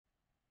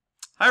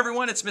Hi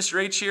everyone, it's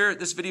Mr. H here.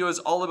 This video is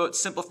all about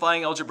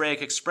simplifying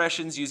algebraic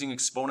expressions using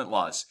exponent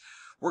laws.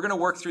 We're going to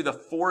work through the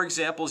 4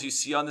 examples you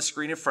see on the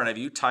screen in front of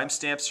you.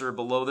 Timestamps are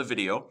below the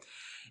video.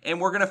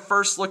 And we're going to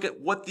first look at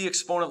what the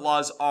exponent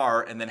laws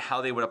are and then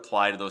how they would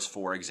apply to those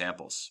 4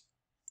 examples.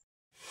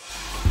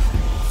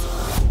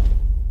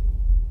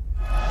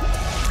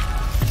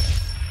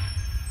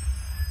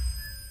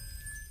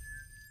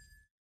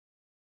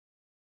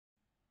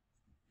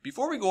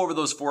 Before we go over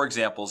those 4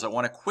 examples, I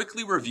want to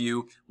quickly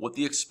review what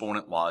the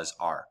exponent laws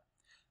are.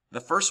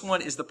 The first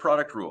one is the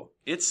product rule.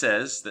 It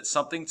says that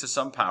something to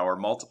some power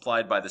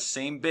multiplied by the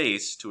same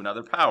base to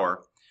another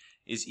power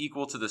is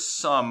equal to the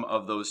sum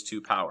of those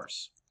 2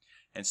 powers.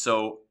 And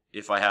so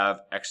if I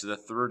have x to the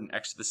 3rd and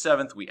x to the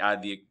 7th, we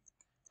add the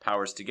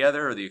powers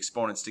together, or the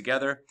exponents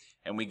together,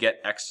 and we get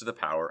x to the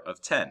power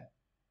of 10.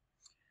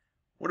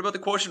 What about the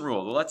quotient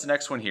rule? Well, that's the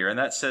next one here, and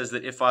that says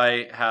that if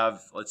I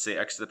have, let's say,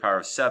 x to the power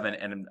of 7,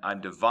 and I'm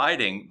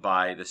dividing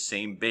by the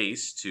same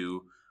base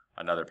to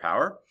another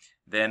power,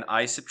 then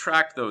I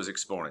subtract those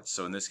exponents.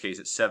 So in this case,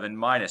 it's 7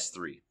 minus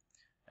 3,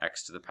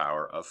 x to the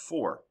power of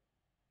 4.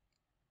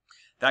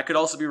 That could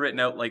also be written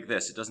out like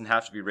this. It doesn't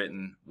have to be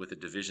written with a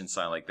division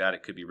sign like that.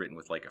 It could be written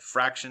with like a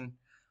fraction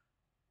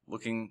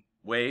looking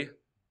way.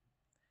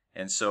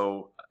 And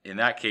so in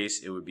that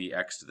case, it would be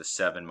x to the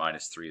 7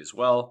 minus 3 as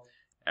well,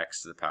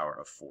 x to the power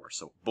of 4.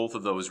 So both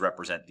of those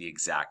represent the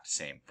exact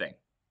same thing.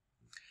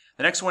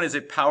 The next one is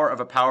a power of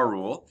a power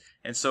rule.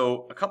 And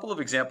so a couple of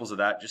examples of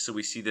that, just so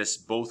we see this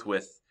both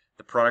with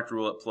the product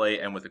rule at play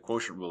and with the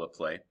quotient rule at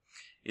play,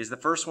 is the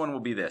first one will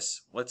be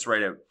this. Let's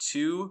write out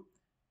 2x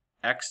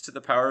to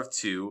the power of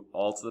 2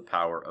 all to the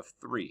power of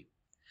 3.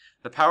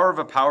 The power of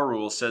a power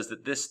rule says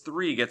that this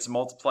 3 gets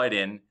multiplied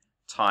in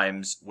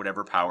times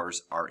whatever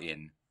powers are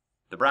in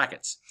the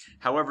brackets.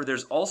 However,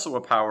 there's also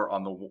a power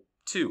on the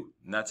 2,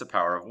 and that's a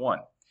power of 1.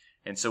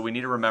 And so we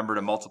need to remember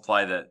to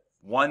multiply the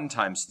 1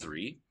 times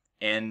 3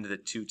 and the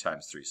 2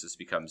 times 3. So this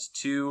becomes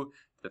 2 to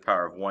the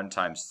power of 1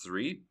 times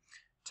 3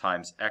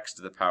 times x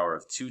to the power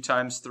of 2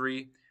 times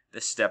 3.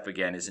 This step,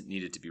 again, isn't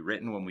needed to be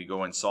written when we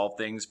go and solve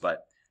things, but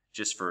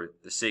just for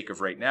the sake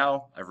of right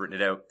now, I've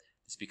written it out.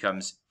 This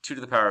becomes 2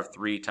 to the power of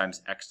 3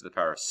 times x to the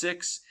power of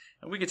 6.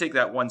 And we could take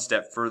that one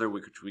step further.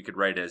 We could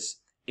write it as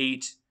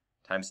 8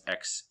 times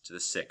x to the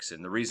 6.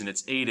 And the reason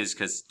it's 8 is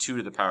because 2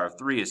 to the power of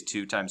 3 is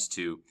 2 times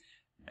 2,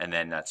 and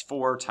then that's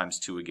 4 times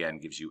 2 again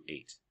gives you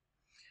 8.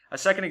 A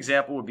second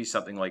example would be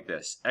something like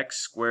this. X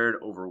squared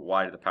over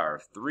y to the power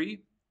of 3. If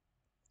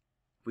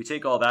we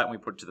take all that and we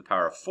put it to the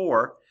power of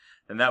 4,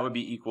 then that would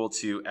be equal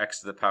to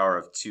x to the power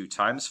of 2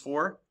 times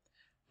 4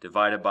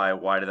 divided by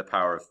y to the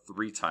power of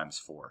 3 times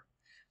 4.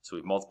 So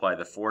we multiply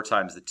the 4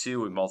 times the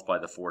 2, we multiply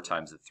the 4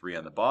 times the 3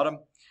 on the bottom,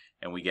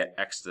 and we get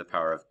x to the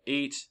power of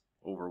 8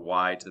 over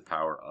y to the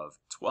power of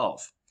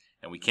 12.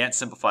 And we can't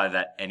simplify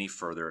that any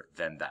further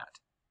than that.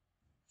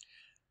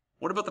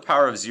 What about the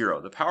power of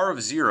 0? The power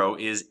of 0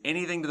 is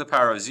anything to the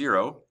power of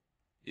 0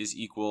 is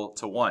equal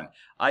to 1.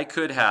 I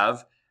could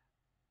have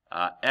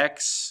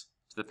x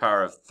to the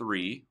power of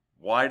 3,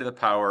 y to the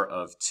power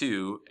of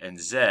 2, and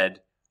z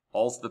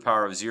all to the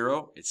power of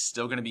 0. It's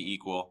still going to be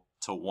equal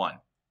to 1.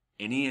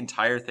 Any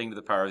entire thing to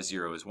the power of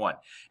 0 is 1.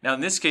 Now in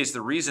this case,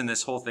 the reason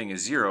this whole thing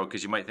is 0,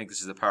 because you might think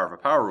this is the power of a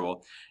power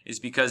rule, is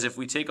because if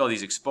we take all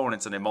these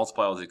exponents and I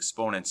multiply all the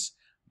exponents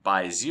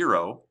by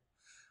 0,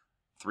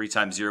 3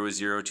 times 0 is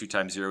 0, 2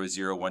 times 0 is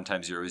 0, 1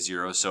 times 0 is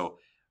 0. So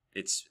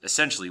it's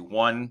essentially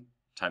 1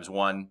 times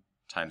 1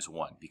 times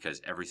 1,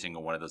 because every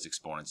single one of those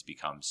exponents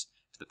becomes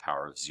to the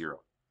power of 0.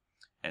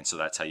 And so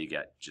that's how you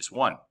get just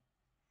 1.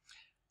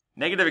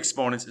 Negative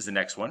exponents is the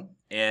next one,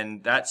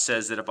 and that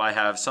says that if I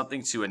have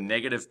something to a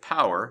negative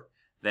power,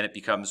 then it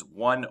becomes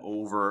 1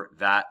 over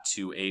that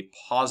to a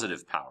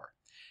positive power.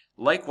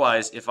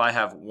 Likewise, if I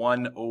have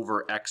 1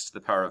 over x to the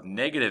power of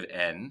negative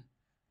n,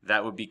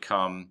 that would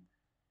become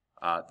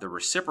the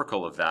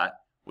reciprocal of that,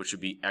 which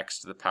would be x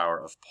to the power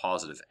of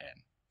positive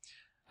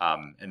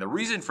n. And the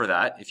reason for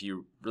that, if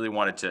you really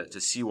wanted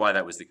to see why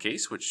that was the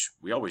case, which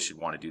we always should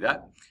want to do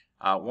that,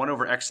 1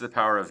 over x to the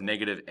power of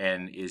negative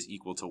n is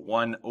equal to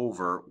 1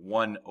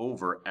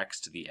 over x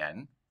to the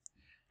n.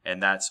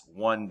 And that's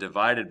 1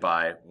 divided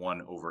by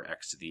 1 over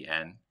x to the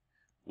n,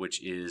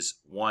 which is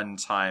 1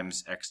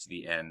 times x to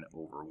the n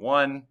over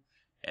 1.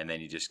 And then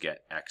you just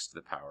get x to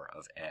the power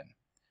of n.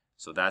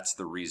 So that's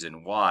the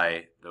reason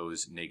why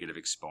those negative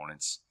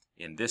exponents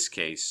in this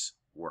case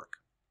work.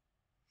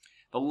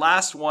 The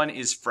last one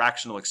is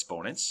fractional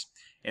exponents.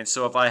 And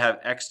so if I have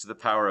x to the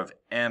power of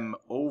m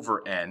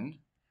over n,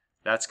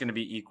 that's going to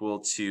be equal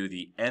to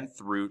the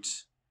nth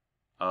root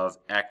of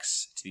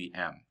x to the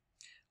m.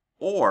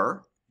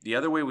 Or, the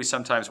other way we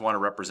sometimes want to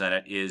represent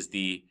it is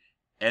the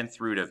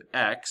nth root of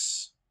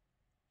x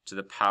to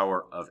the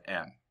power of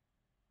m.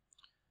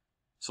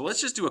 So let's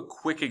just do a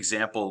quick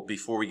example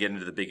before we get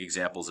into the big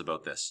examples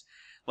about this.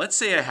 Let's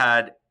say I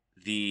had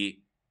the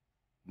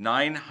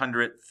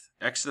 900th,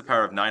 x to the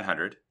power of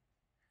 900,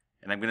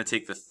 and I'm going to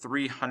take the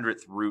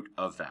 300th root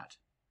of that.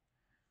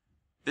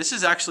 This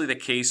is actually the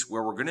case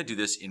where we're going to do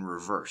this in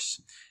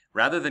reverse.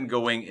 Rather than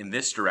going in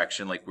this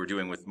direction like we're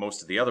doing with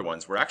most of the other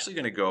ones, we're actually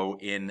going to go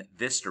in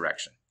this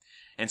direction.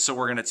 And so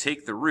we're going to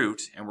take the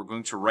root and we're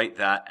going to write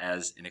that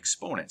as an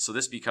exponent. So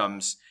this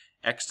becomes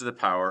x to the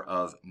power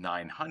of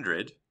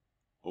 900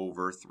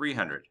 over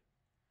 300.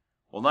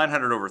 Well,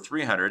 900 over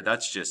 300,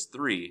 that's just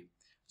 3.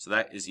 So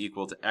that is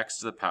equal to x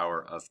to the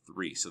power of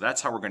 3. So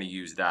that's how we're going to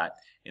use that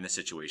in the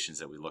situations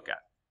that we look at.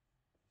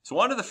 So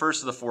on to the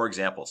first of the 4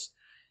 examples.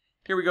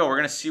 Here we go. We're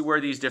going to see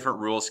where these different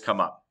rules come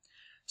up.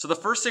 So the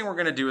first thing we're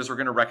going to do is we're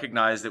going to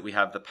recognize that we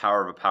have the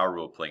power of a power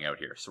rule playing out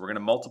here. So we're going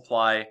to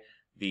multiply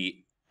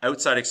the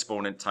outside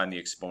exponent times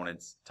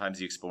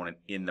the exponent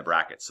in the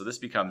bracket. So this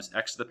becomes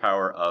x to the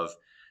power of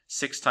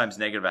 6 times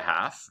negative a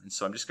half. And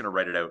so I'm just going to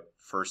write it out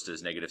first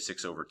as negative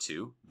 6 over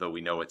 2, though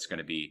we know it's going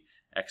to be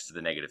x to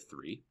the negative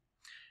 3.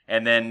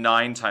 And then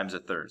 9 times a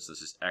third. So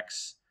this is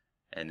x,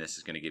 and this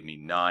is going to give me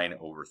 9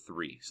 over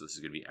 3. So this is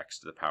going to be x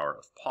to the power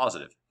of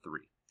positive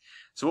 3.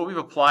 So what we've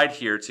applied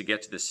here to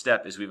get to this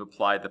step is we've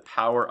applied the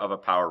power of a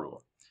power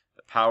rule.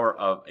 The power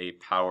of a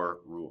power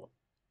rule.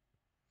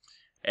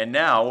 And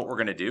now what we're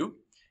going to do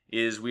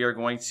is we are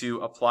going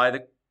to apply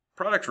the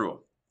product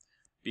rule.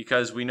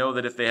 Because we know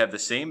that if they have the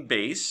same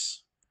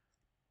base,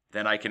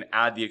 then I can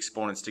add the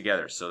exponents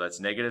together. So that's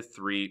negative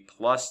 3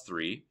 plus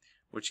 3,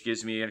 which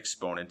gives me an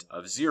exponent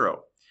of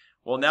 0.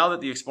 Well, now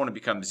that the exponent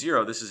becomes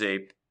 0, this is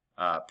a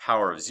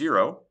power of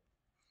 0.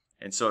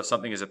 And so if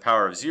something is a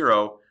power of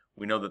 0,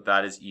 we know that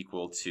that is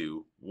equal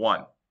to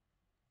 1.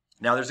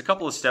 Now there's a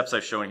couple of steps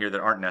I've shown here that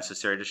aren't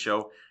necessary to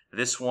show.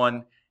 This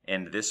one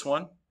and this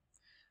one.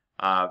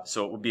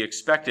 So it would be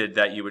expected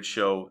that you would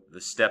show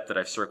the step that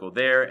I've circled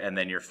there and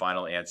then your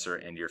final answer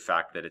and your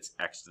fact that it's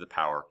x to the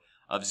power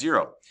of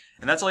 0.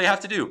 And that's all you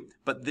have to do.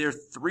 But there are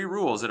 3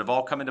 rules that have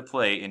all come into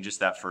play in just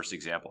that first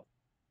example.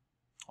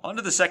 On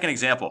to the second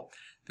example.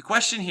 The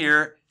question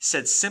here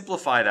said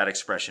simplify that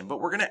expression,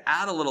 but we're going to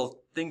add a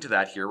little thing to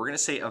that here. We're going to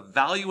say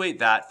evaluate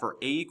that for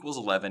a equals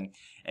 11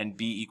 and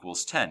b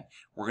equals 10.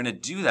 We're going to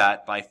do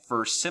that by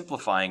first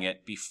simplifying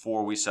it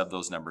before we sub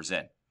those numbers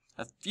in.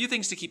 A few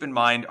things to keep in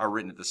mind are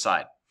written at the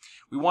side.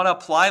 We want to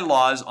apply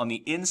laws on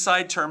the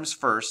inside terms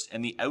first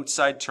and the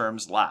outside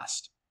terms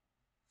last.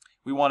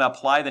 We want to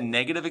apply the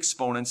negative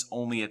exponents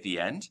only at the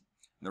end.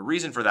 And the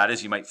reason for that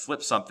is you might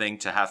flip something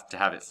to have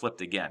it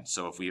flipped again.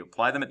 So if we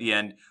apply them at the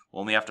end,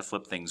 we'll only have to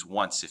flip things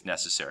once if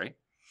necessary.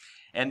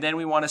 And then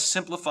we want to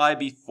simplify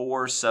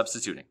before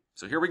substituting.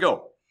 So here we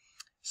go.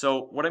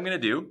 So what I'm going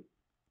to do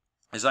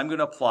is I'm going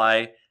to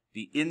apply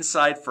the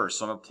inside first.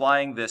 So I'm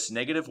applying this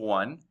negative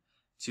 1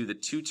 to the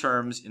 2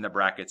 terms in the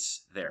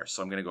brackets there.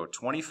 So I'm going to go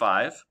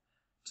 25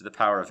 to the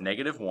power of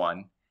negative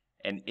 1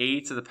 and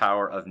a to the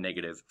power of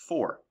negative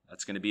 4.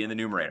 That's going to be in the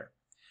numerator.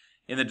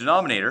 In the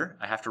denominator,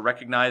 I have to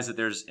recognize that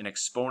there's an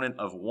exponent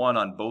of 1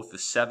 on both the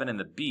 7 and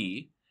the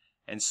b,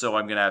 and so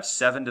I'm going to have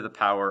 7 to the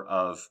power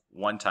of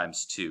 1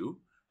 times 2.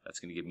 That's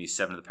going to give me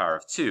 7 to the power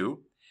of 2.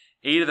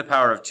 A to the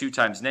power of 2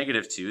 times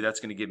negative 2, that's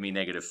going to give me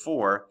negative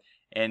 4.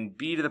 And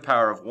b to the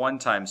power of 1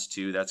 times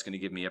 2, that's going to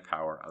give me a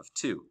power of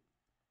 2.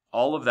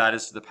 All of that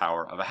is to the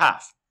power of a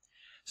half.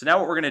 So now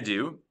what we're going to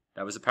do,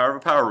 that was the power of a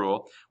power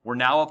rule, we're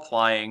now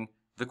applying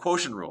the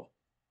quotient rule.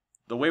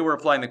 The way we're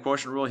applying the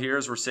quotient rule here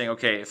is we're saying,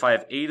 okay, if I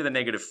have a to the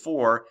negative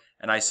 4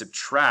 and I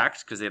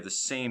subtract, because they have the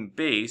same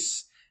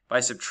base, if I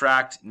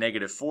subtract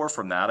negative 4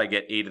 from that, I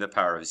get a to the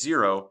power of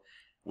 0,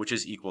 which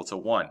is equal to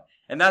 1.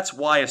 And that's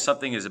why if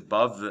something is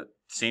above the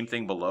same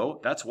thing below,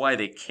 that's why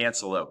they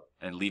cancel out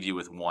and leave you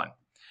with 1.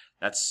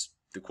 That's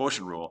the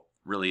quotient rule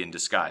really in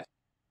disguise.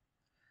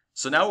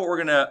 So now what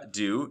we're going to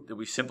do, that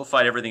we've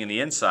simplified everything in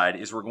the inside,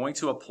 is we're going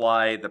to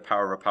apply the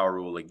power of a power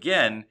rule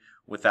again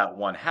with that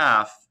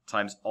 1/2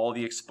 times all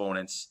the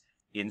exponents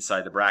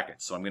inside the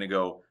bracket. So I'm going to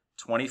go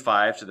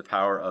 25 to the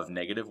power of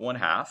negative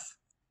 1/2.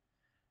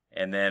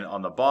 And then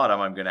on the bottom,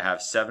 I'm going to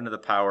have 7 to the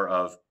power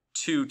of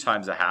 2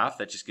 times a half.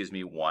 That just gives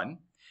me 1.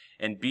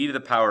 And b to the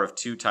power of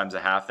 2 times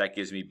a half, that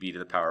gives me b to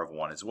the power of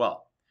 1 as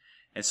well.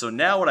 And so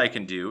now what I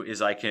can do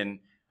is I can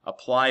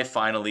apply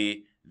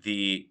finally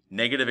the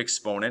negative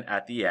exponent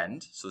at the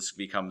end. So this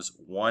becomes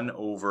 1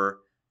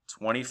 over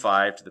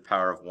 25 to the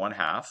power of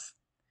 1/2.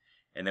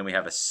 And then we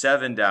have a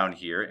 7 down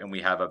here, and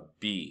we have a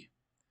b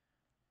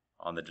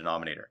on the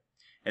denominator.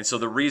 And so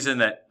the reason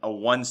that a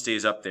 1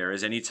 stays up there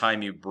is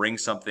anytime you bring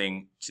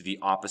something to the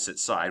opposite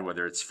side,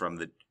 whether it's from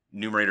the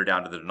numerator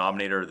down to the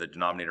denominator or the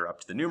denominator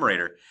up to the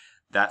numerator,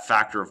 that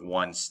factor of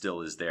 1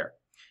 still is there.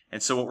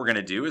 And so what we're going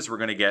to do is we're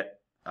going to get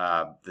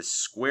the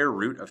square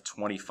root of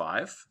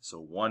 25. So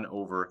 1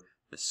 over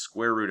the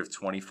square root of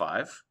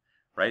 25,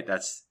 right?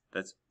 That's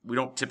we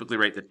don't typically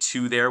write the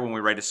 2 there when we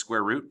write a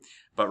square root,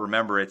 but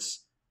remember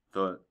it's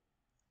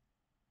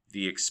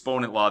the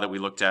exponent law that we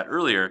looked at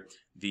earlier.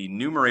 The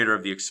numerator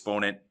of the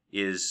exponent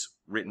is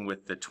written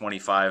with the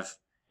 25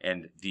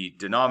 and the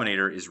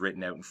denominator is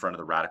written out in front of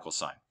the radical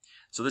sign.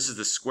 So this is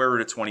the square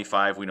root of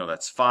 25. We know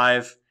that's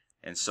 5.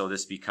 And so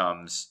this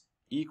becomes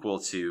equal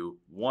to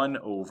 1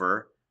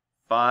 over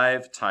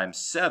 5 times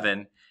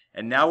 7.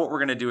 And now what we're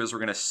going to do is we're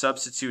going to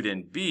substitute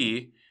in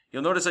b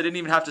You'll notice I didn't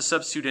even have to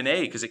substitute an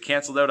a because it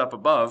canceled out up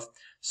above.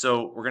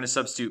 So we're going to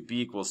substitute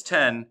b equals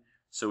 10.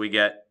 So we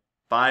get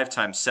 5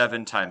 times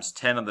 7 times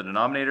 10 on the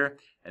denominator.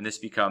 And this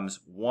becomes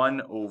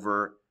 1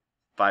 over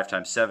 5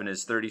 times 7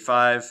 is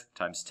 35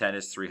 times 10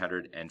 is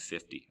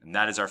 350. And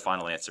that is our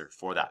final answer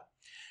for that.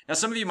 Now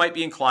some of you might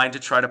be inclined to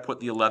try to put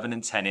the 11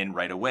 and 10 in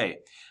right away.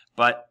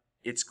 But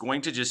it's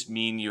going to just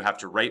mean you have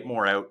to write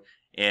more out,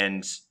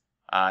 and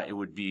it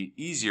would be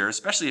easier,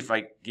 especially if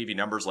I gave you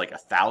numbers like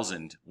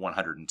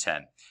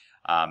 1,110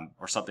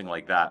 or something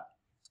like that.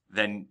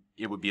 Then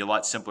it would be a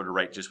lot simpler to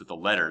write just with the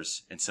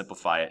letters and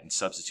simplify it and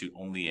substitute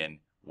only in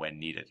when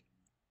needed.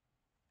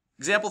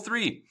 Example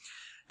 3.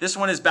 This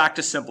one is back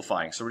to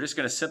simplifying. So we're just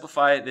going to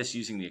simplify this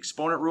using the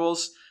exponent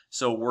rules.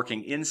 So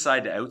working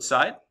inside to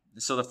outside.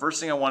 So the first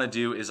thing I want to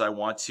do is I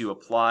want to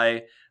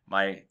apply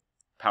my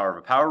power of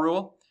a power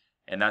rule.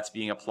 And that's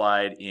being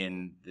applied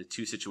in the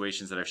two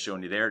situations that I've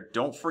shown you there.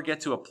 Don't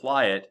forget to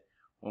apply it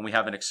when we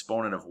have an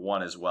exponent of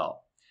 1 as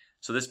well.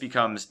 So this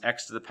becomes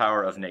x to the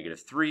power of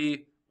negative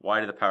 3, y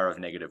to the power of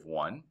negative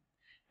 1.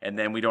 And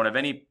then we don't have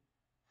any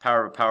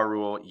power of a power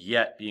rule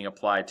yet being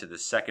applied to the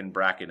second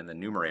bracket in the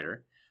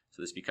numerator.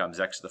 So this becomes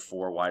x to the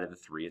 4, y to the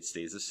 3. It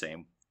stays the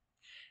same.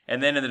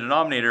 And then in the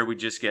denominator, we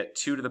just get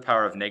 2 to the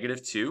power of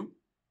negative 2.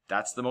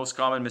 That's the most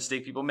common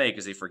mistake people make,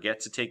 is they forget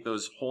to take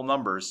those whole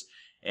numbers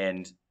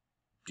and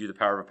do the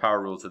power of a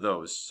power rule to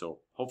those. So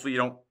hopefully you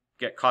don't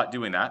get caught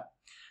doing that.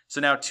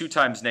 So now 2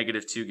 times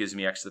negative 2 gives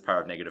me x to the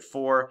power of negative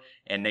 4,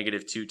 and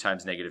negative 2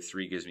 times negative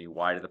 3 gives me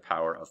y to the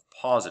power of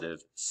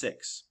positive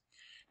 6.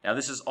 Now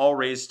this is all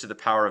raised to the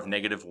power of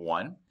negative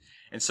 1.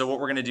 And so what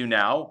we're going to do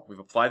now, we've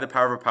applied the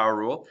power of a power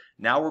rule.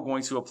 Now we're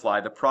going to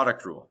apply the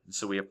product rule. And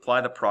so we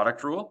apply the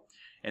product rule.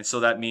 And so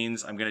that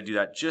means I'm going to do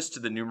that just to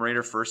the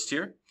numerator first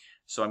here.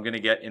 So I'm going to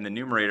get in the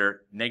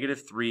numerator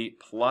negative 3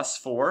 plus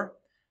 4.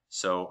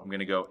 So I'm going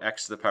to go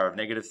x to the power of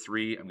negative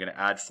 3. I'm going to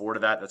add 4 to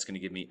that. That's going to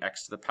give me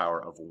x to the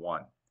power of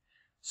 1.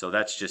 So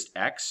that's just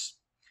x.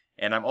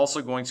 And I'm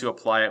also going to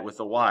apply it with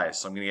the y.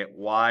 So I'm going to get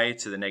y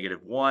to the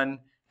negative 1.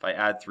 If I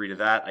add 3 to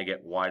that, I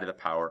get y to the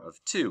power of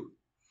 2.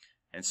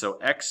 And so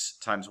x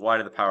times y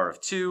to the power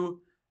of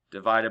 2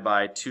 divided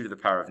by 2 to the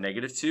power of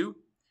negative 2,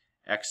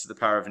 x to the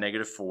power of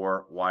negative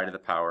 4, y to the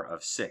power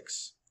of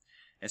 6.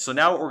 And so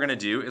now what we're going to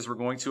do is we're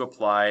going to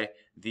apply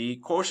the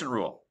quotient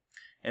rule.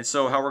 And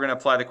so how we're going to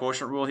apply the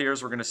quotient rule here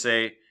is we're going to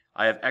say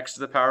I have x to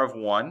the power of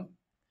 1.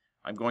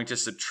 I'm going to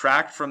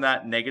subtract from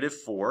that negative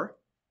 4.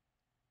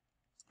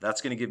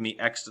 That's going to give me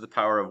x to the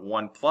power of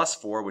 1 plus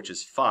 4, which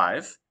is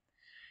 5.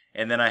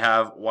 And then I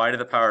have y to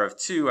the power of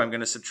 2. I'm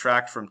going to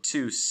subtract from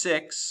 2,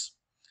 6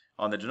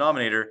 on the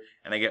denominator,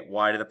 and I get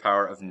y to the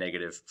power of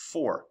negative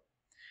 4.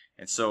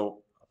 And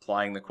so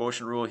applying the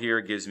quotient rule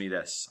here gives me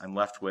this. I'm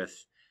left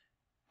with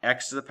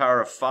x to the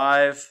power of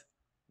 5,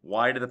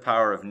 y to the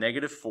power of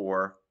negative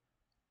 4,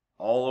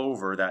 all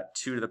over that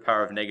 2 to the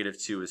power of negative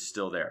 2 is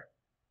still there.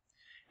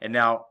 And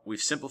now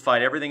we've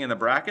simplified everything in the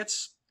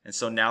brackets, and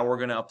so now we're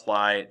going to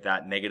apply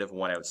that negative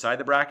 1 outside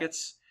the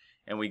brackets,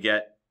 and we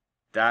get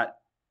that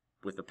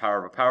with the power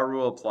of a power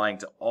rule applying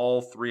to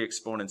all three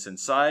exponents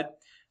inside.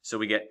 So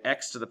we get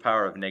x to the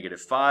power of negative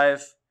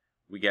 5,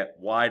 we get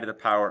y to the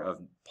power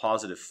of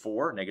positive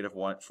 4, negative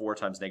 1, 4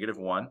 times negative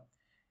 1,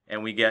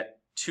 and we get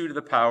 2 to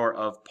the power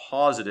of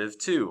positive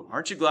 2.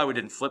 Aren't you glad we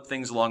didn't flip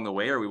things along the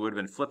way, or we would have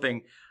been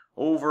flipping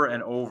over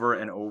and over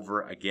and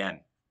over again.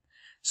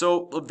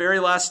 So the very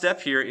last step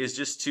here is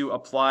just to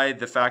apply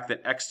the fact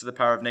that x to the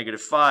power of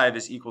negative 5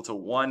 is equal to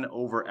 1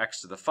 over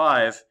x to the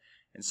 5.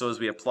 And so as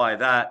we apply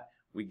that,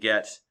 we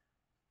get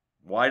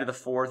y to the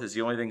 4th is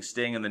the only thing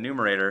staying in the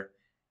numerator.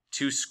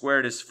 2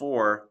 squared is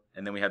 4,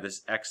 and then we have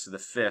this x to the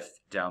 5th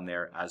down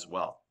there as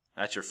well.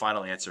 That's your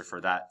final answer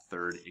for that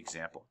third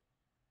example.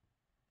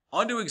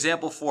 On to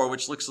example 4,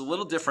 which looks a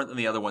little different than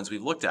the other ones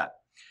we've looked at.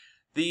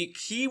 The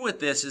key with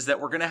this is that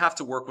we're going to have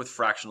to work with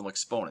fractional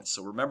exponents.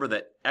 So remember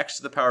that x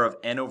to the power of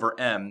n over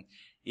m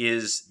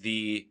is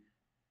the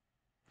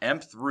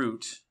mth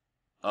root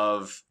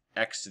of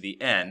x to the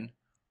n,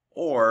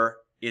 or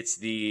it's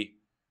the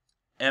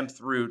mth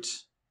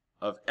root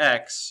of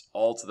x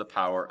all to the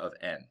power of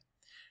n.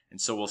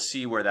 And so we'll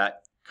see where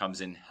that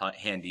comes in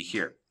handy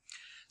here.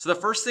 So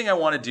the first thing I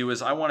want to do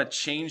is I want to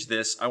change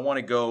this. I want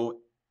to go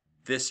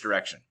this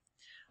direction.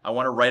 I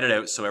want to write it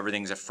out so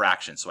everything's a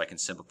fraction so I can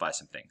simplify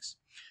some things.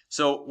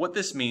 So what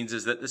this means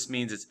is that this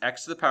means it's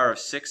x to the power of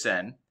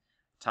 6n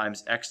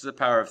times x to the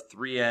power of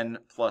 3n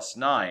plus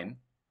 9.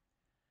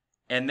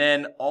 And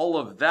then all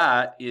of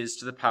that is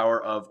to the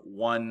power of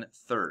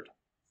 1/3.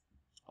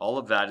 All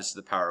of that is to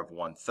the power of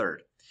 1/3.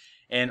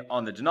 And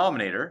on the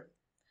denominator,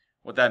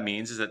 what that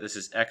means is that this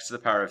is x to the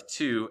power of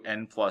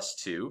 2n plus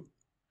 2.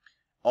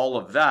 All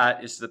of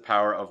that is to the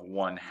power of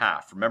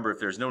 1/2. Remember, if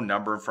there's no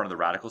number in front of the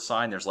radical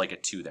sign, there's like a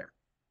 2 there.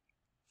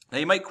 Now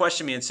you might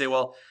question me and say,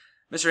 well,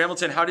 Mr.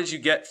 Hamilton, how did you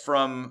get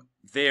from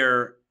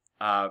there,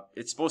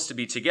 it's supposed to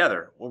be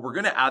together? Well, we're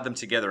going to add them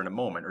together in a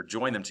moment, or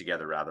join them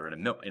together rather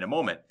in a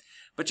moment.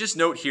 But just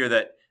note here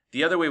that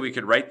the other way we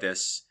could write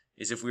this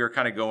is if we were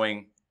kind of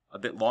going a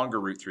bit longer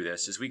route through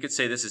this is we could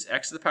say this is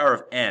x to the power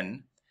of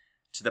n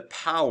to the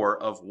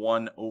power of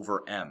 1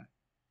 over m.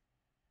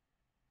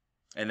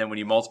 And then when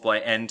you multiply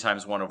n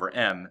times 1 over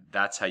m,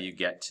 that's how you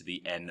get to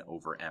the n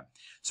over m.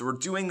 So we're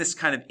doing this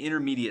kind of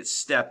intermediate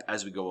step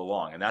as we go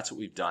along, and that's what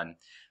we've done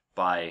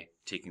by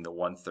taking the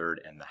 1/3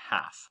 and the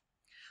half.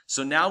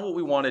 So now what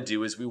we want to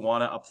do is we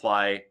want to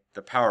apply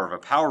the power of a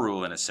power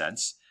rule, in a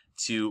sense,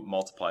 to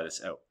multiply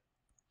this out.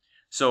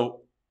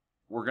 So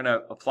we're going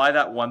to apply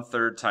that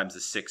 1/3 times the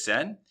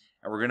 6n,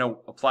 and we're going to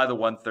apply the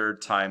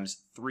 1/3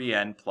 times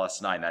 3n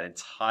plus 9, that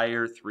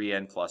entire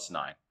 3n plus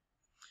 9.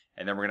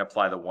 And then we're going to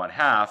apply the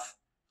 1/2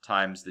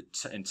 times the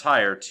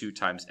entire 2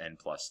 times n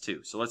plus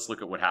 2. So let's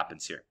look at what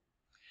happens here.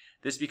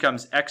 This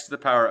becomes x to the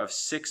power of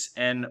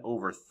 6n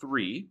over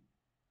 3.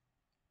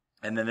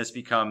 And then this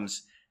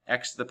becomes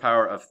x to the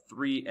power of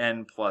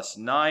 3n plus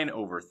 9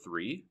 over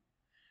 3.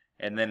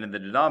 And then in the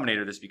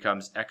denominator, this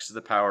becomes x to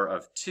the power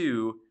of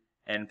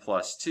 2n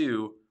plus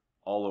 2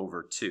 all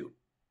over 2,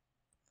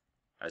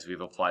 as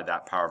we've applied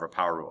that power of a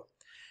power rule.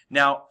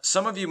 Now,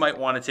 some of you might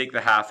want to take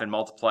the half and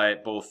multiply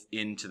it both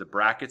into the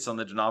brackets on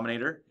the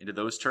denominator, into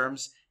those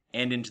terms,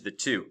 and into the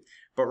 2.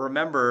 But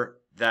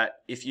remember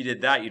that if you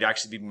did that, you'd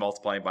actually be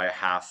multiplying by a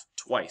half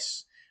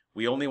twice.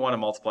 We only want to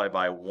multiply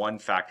by one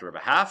factor of a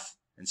half,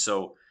 and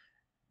so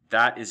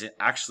that is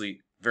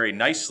actually very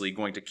nicely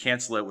going to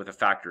cancel out with a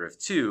factor of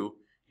 2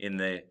 in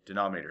the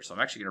denominator. So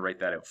I'm actually going to write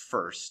that out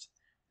first.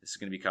 This is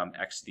going to become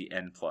x to the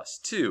n plus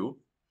 2.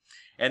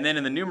 And then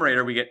in the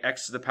numerator, we get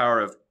x to the power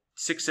of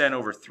 6n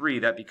over 3.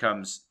 That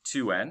becomes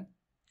 2n.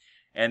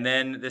 And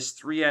then this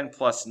 3n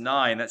plus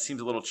 9, that seems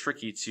a little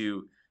tricky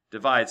to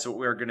divide. So what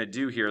we're going to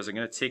do here is I'm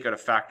going to take out a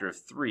factor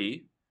of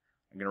 3.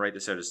 I'm going to write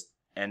this out as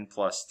n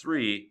plus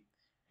 3.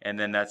 And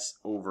then that's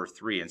over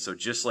 3. And so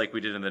just like we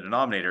did in the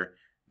denominator,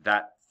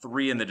 that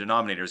 3 in the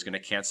denominator is going to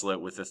cancel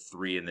out with the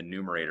 3 in the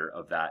numerator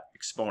of that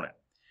exponent.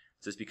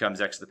 So this becomes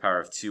x to the power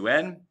of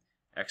 2n,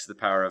 x to the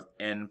power of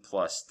n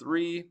plus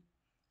 3,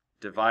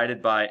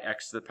 divided by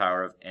x to the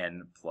power of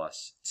n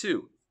plus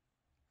 2.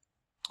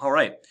 All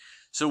right,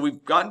 so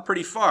we've gotten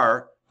pretty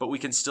far, but we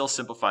can still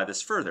simplify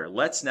this further.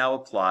 Let's now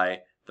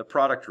apply the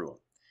product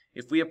rule.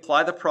 If we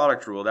apply the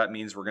product rule, that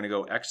means we're going to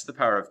go x to the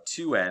power of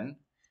 2n, and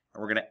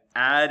we're going to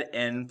add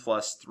n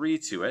plus 3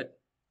 to it,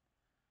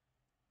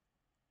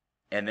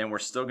 and then we're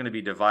still going to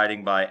be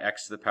dividing by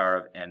x to the power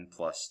of n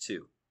plus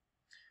 2.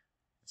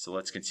 So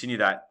let's continue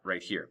that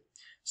right here.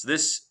 So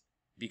this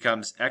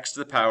becomes x to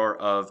the power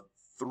of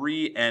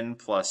 3n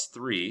plus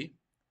 3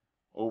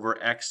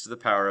 over x to the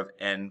power of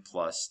n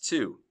plus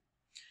 2.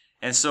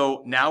 And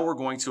so now we're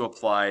going to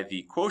apply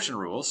the quotient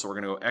rule. So we're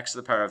going to go x to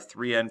the power of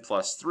 3n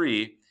plus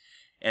 3,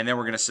 and then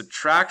we're going to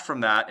subtract from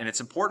that. And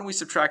it's important we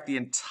subtract the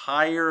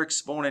entire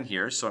exponent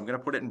here. So I'm going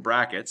to put it in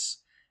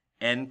brackets,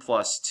 n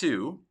plus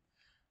 2,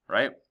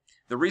 right?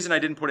 The reason I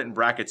didn't put it in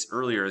brackets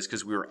earlier is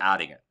because we were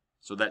adding it.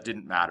 So that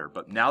didn't matter.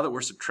 But now that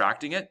we're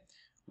subtracting it,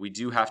 we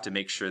do have to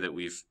make sure that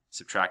we've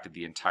subtracted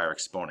the entire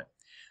exponent.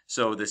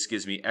 So this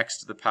gives me x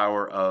to the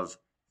power of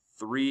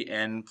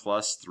 3n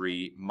plus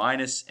 3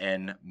 minus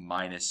n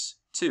minus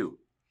 2.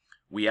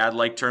 We add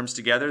like terms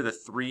together, the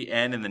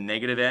 3n and the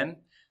negative n.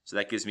 So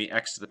that gives me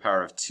x to the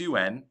power of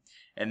 2n.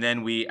 And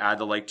then we add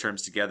the like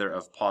terms together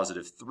of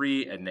positive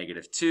 3 and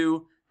negative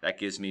 2. That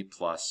gives me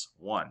plus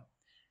 1.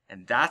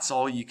 And that's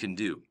all you can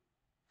do.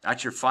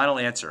 That's your final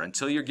answer.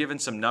 Until you're given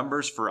some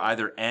numbers for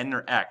either n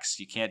or x,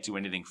 you can't do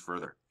anything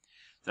further.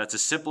 That's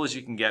as simple as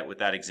you can get with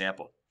that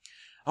example.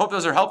 I hope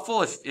those are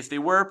helpful. If they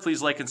were,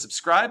 please like and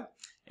subscribe,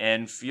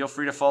 and feel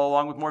free to follow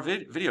along with more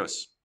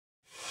videos.